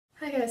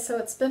Hi guys, so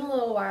it's been a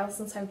little while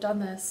since I've done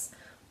this.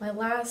 My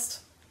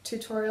last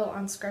tutorial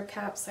on scrub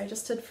caps I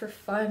just did for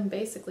fun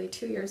basically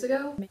 2 years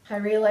ago. I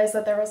realized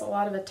that there was a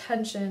lot of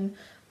attention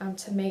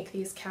to make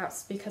these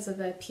caps because of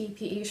the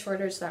PPE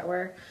shortage that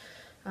we're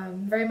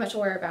very much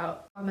aware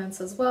about.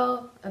 Comments as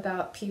well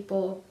about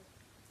people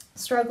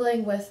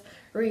struggling with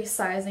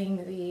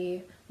resizing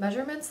the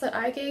measurements that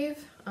I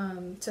gave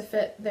to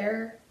fit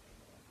their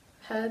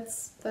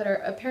heads that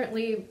are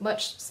apparently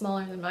much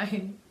smaller than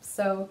mine.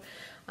 So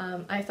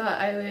I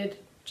thought I would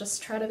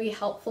just try to be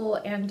helpful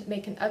and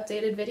make an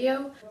updated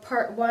video.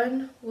 Part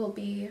 1 will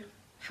be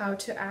how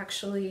to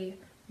actually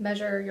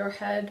measure your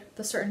head,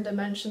 the certain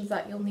dimensions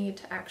that you'll need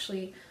to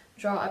actually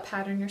draw a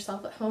pattern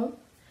yourself at home.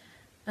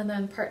 And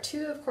then part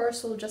 2, of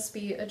course, will just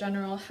be a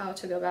general how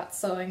to go about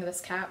sewing this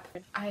cap.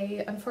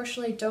 I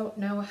unfortunately don't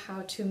know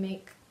how to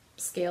make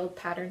scaled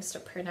patterns to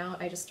print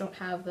out. I just don't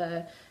have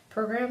the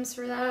programs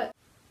for that.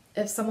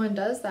 If someone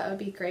does, that would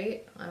be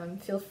great.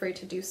 Feel free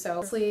to do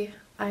so. Lastly,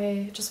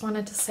 I just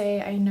wanted to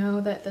say I know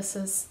that this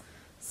is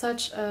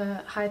such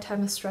a high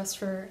time of stress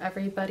for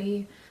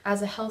everybody.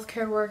 As a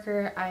healthcare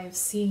worker, I've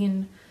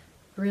seen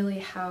really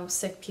how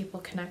sick people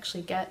can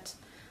actually get.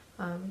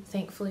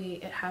 Thankfully,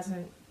 it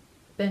hasn't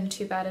been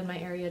too bad in my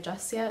area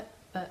just yet,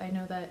 but I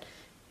know that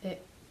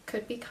it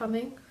could be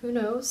coming. Who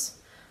knows?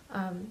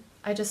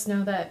 I just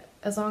know that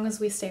as long as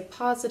we stay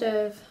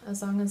positive,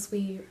 as long as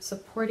we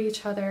support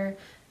each other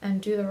and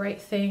do the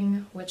right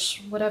thing,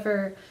 which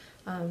whatever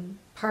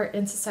part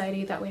in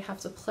society that we have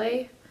to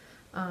play,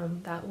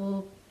 that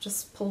will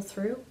just pull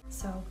through.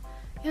 So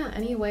yeah,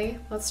 anyway,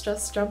 let's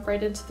just jump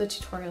right into the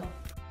tutorial.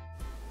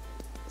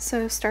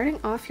 So starting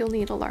off, you'll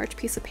need a large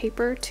piece of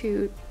paper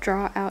to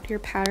draw out your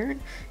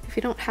pattern. If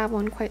you don't have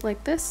one quite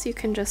like this, you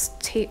can just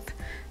tape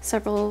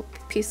several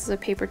pieces of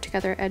paper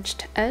together edge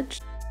to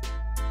edge.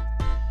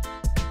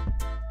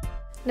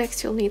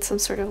 Next, you'll need some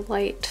sort of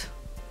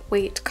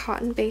lightweight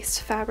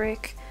cotton-based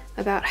fabric.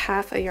 About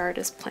half a yard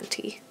is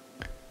plenty.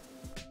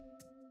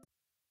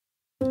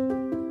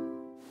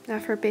 Now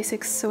for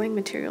basic sewing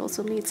materials,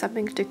 you'll need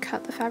something to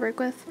cut the fabric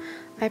with.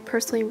 I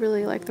personally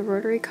really like the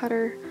rotary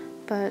cutter,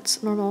 but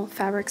normal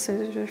fabric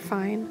scissors are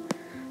fine.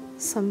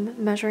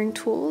 Some measuring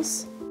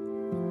tools,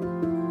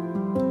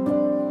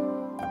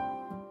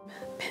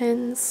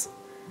 pins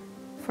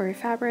for your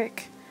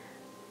fabric,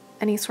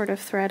 any sort of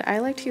thread. I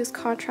like to use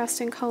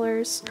contrasting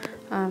colors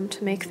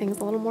to make things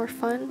a little more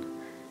fun,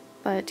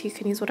 but you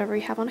can use whatever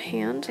you have on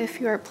hand.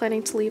 If you are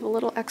planning to leave a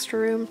little extra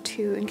room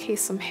to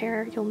encase some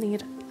hair, you'll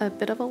need a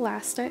bit of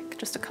elastic,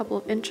 just a couple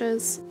of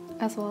inches,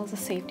 as well as a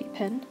safety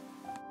pin.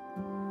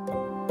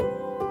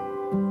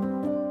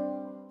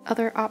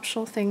 Other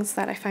optional things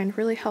that I find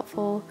really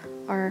helpful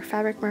are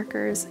fabric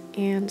markers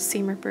and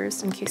seam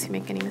rippers in case you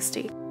make any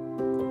mistakes.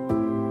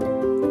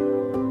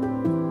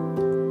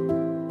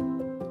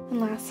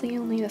 And lastly,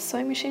 you'll need a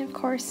sewing machine, of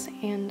course,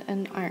 and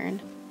an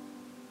iron.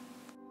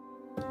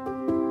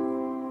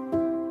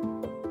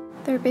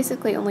 There are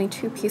basically only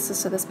two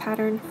pieces to this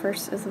pattern.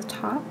 First is the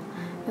top.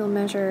 You'll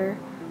measure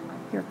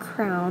your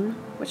crown,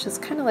 which is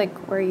kind of like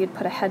where you'd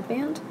put a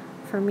headband.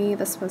 For me,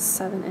 this was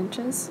 7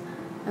 inches,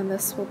 and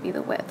this will be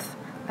the width.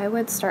 I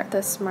would start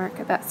this mark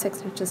about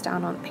 6 inches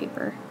down on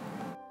paper.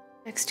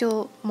 Next,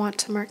 you'll want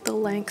to mark the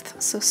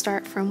length, so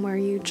start from where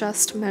you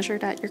just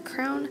measured at your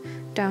crown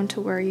down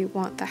to where you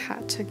want the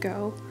hat to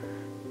go.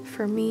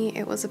 For me,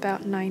 it was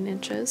about 9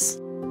 inches.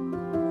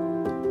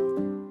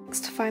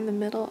 Next, find the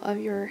middle of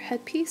your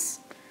headpiece,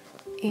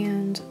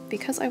 and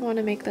because I want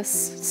to make this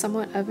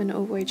somewhat of an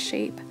ovoid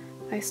shape,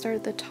 I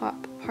started the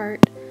top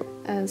part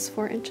as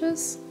 4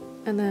 inches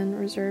and then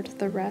reserved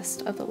the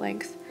rest of the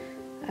length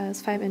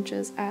as 5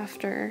 inches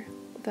after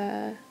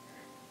the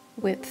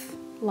width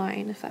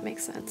line, if that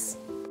makes sense.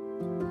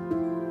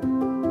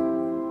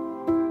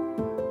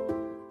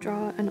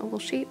 Draw an oval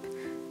shape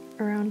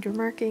around your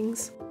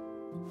markings.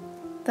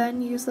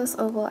 Then use this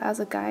oval as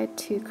a guide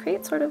to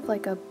create sort of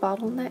like a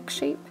bottleneck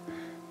shape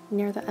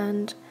near the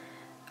end.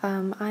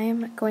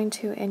 I'm going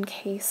to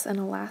encase an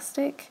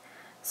elastic,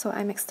 so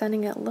I'm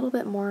extending it a little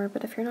bit more,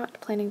 but if you're not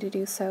planning to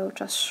do so,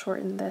 just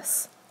shorten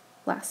this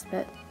last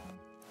bit.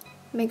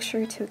 Make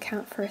sure to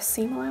account for a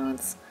seam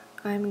allowance.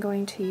 I'm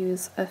going to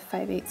use a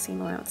 5/8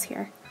 seam allowance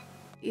here.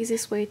 The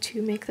easiest way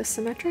to make this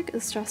symmetric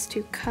is just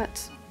to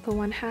cut the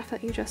 1/2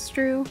 that you just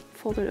drew,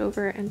 fold it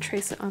over, and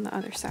trace it on the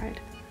other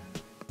side.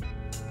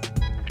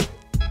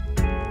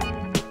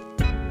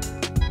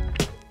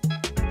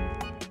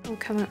 We'll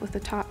come out with the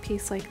top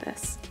piece like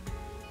this.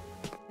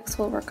 Next,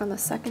 we'll work on the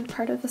second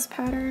part of this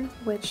pattern,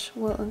 which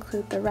will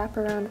include the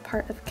wraparound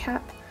part of the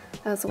cap,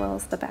 as well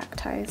as the back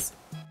ties.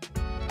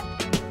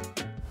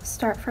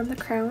 Start from the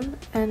crown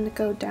and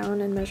go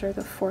down and measure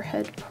the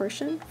forehead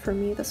portion. For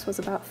me, this was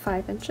about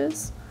 5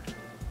 inches.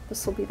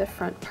 This will be the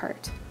front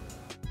part.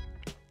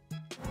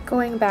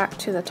 Going back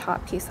to the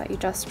top piece that you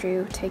just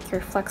drew, take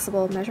your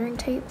flexible measuring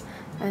tape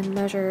and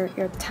measure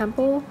your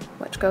temple,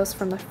 which goes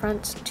from the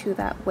front to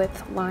that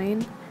width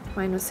line.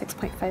 Mine was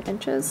 6.5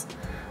 inches.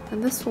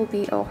 And this will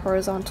be a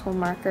horizontal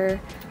marker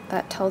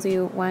that tells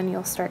you when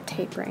you'll start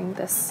tapering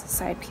this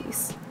side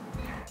piece.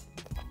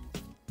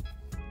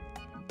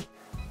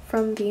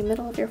 From the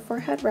middle of your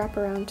forehead, wrap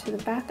around to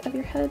the back of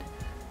your head.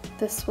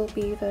 This will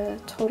be the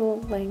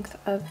total length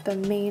of the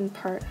main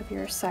part of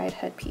your side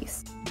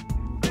headpiece.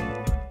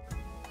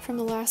 From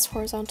the last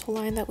horizontal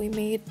line that we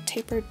made,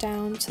 taper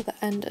down to the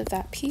end of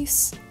that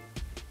piece.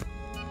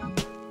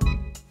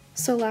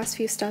 So last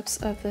few steps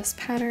of this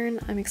pattern,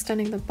 I'm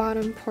extending the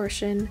bottom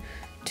portion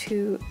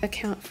to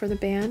account for the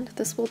band.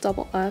 This will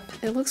double up.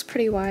 It looks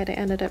pretty wide. I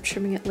ended up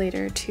trimming it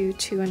later to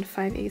 2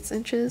 5/8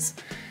 inches.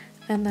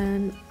 And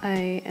then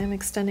I am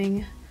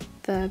extending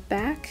the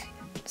back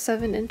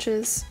 7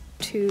 inches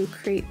to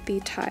create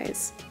the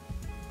ties.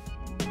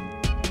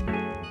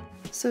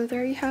 So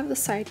there you have the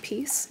side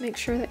piece. Make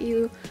sure that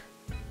you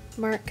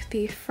mark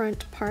the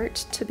front part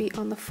to be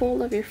on the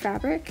fold of your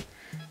fabric,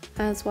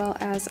 as well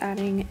as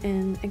adding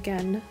in,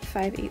 again,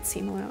 5/8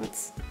 seam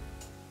allowance.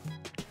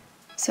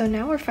 So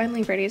now we're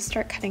finally ready to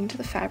start cutting to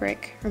the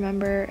fabric.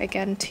 Remember,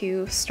 again,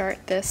 to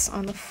start this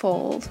on the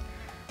fold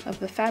of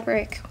the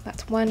fabric.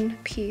 That's one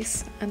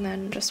piece, and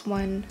then just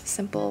one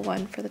simple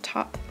one for the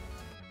top.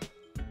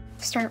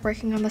 Start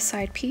working on the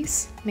side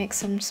piece. Make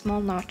some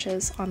small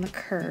notches on the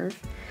curve.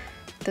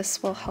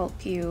 This will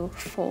help you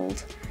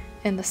fold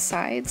in the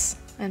sides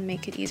and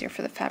make it easier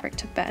for the fabric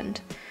to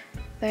bend.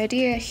 The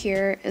idea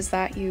here is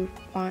that you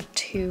want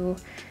to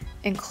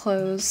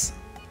enclose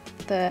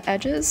the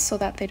edges so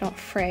that they don't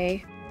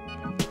fray.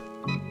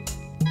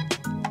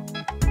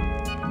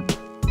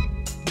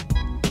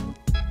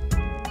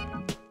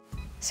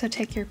 So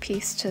take your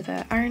piece to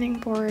the ironing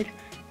board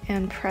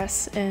and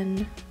press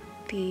in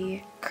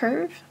the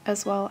curve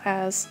as well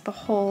as the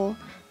whole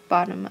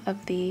bottom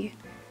of the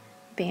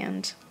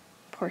band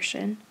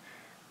portion.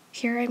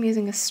 Here I'm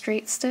using a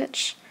straight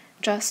stitch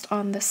just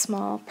on the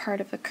small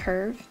part of the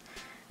curve,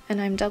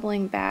 and I'm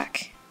doubling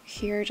back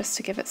here just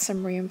to give it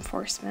some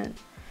reinforcement.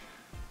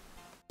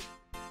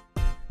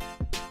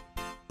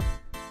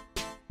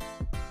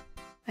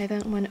 I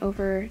then went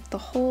over the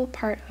whole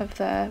part of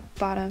the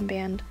bottom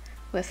band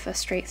with a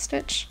straight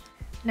stitch.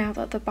 Now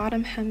that the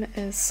bottom hem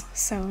is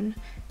sewn,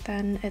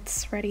 then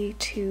it's ready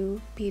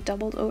to be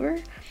doubled over,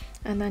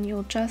 and then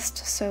you'll just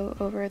sew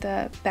over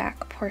the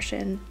back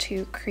portion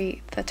to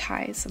create the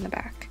ties in the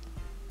back.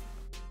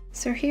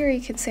 So here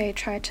you can say I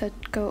tried to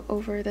go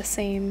over the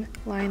same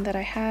line that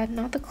I had,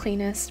 not the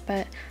cleanest,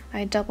 but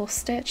I double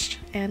stitched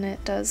and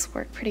it does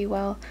work pretty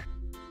well.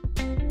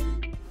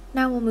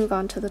 Now we'll move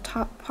on to the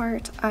top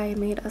part. I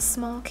made a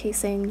small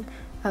casing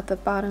at the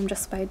bottom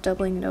just by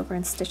doubling it over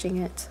and stitching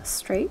it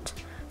straight.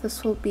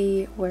 This will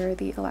be where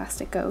the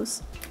elastic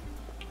goes.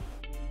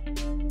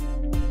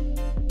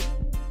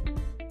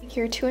 Take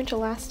your 2-inch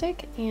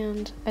elastic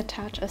and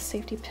attach a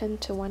safety pin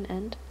to one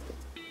end.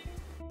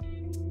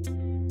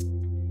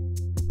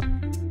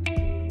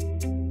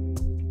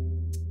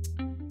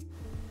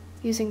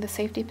 Using the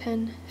safety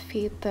pin,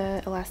 feed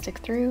the elastic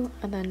through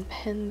and then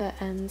pin the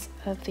ends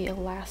of the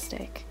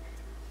elastic.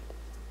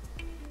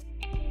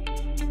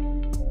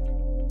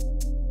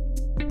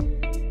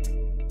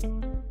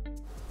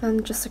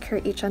 Then just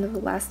secure each end of the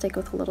elastic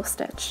with a little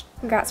stitch.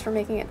 Congrats for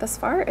making it this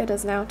far. It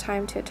is now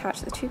time to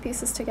attach the two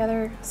pieces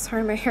together.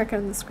 Sorry, my hair got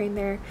on the screen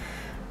there.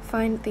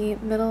 Find the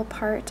middle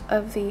part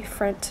of the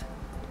front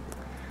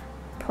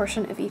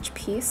portion of each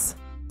piece.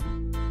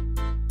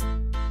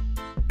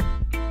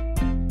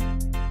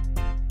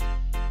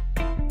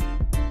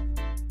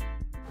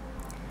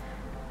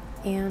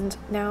 And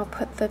now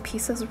put the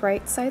pieces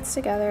right sides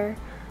together,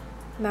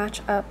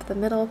 match up the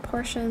middle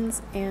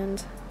portions,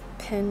 and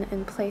pin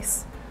in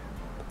place.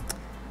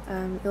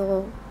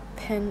 You'll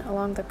pin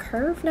along the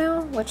curve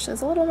now, which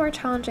is a little more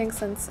challenging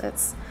since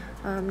it's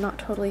not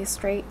totally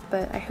straight,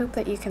 but I hope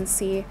that you can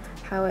see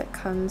how it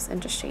comes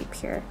into shape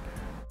here.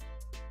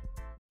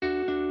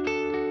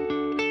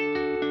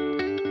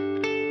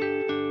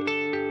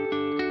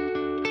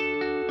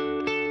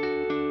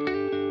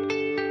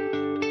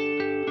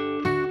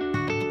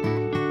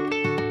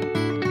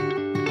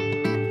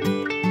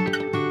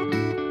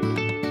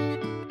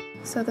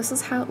 So this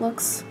is how it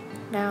looks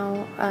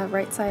now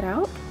right side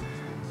out,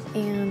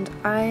 and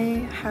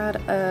I had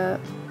a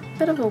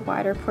bit of a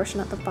wider portion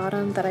at the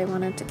bottom that I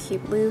wanted to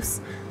keep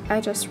loose. I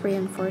just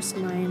reinforced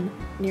mine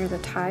near the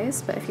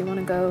ties, but if you want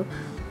to go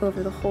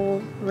over the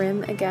whole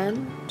rim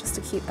again just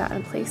to keep that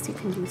in place, you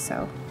can do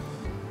so.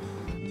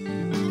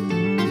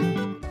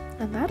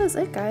 And that is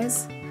it,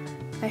 guys.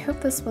 I hope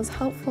this was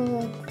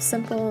helpful,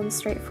 simple, and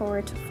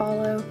straightforward to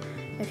follow.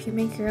 If you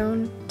make your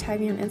own, tag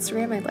me on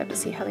Instagram. I'd love to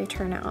see how they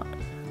turn out.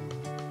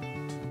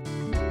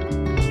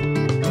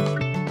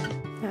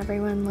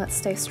 Everyone, let's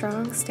stay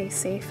strong, stay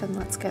safe, and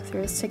let's get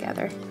through this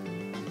together.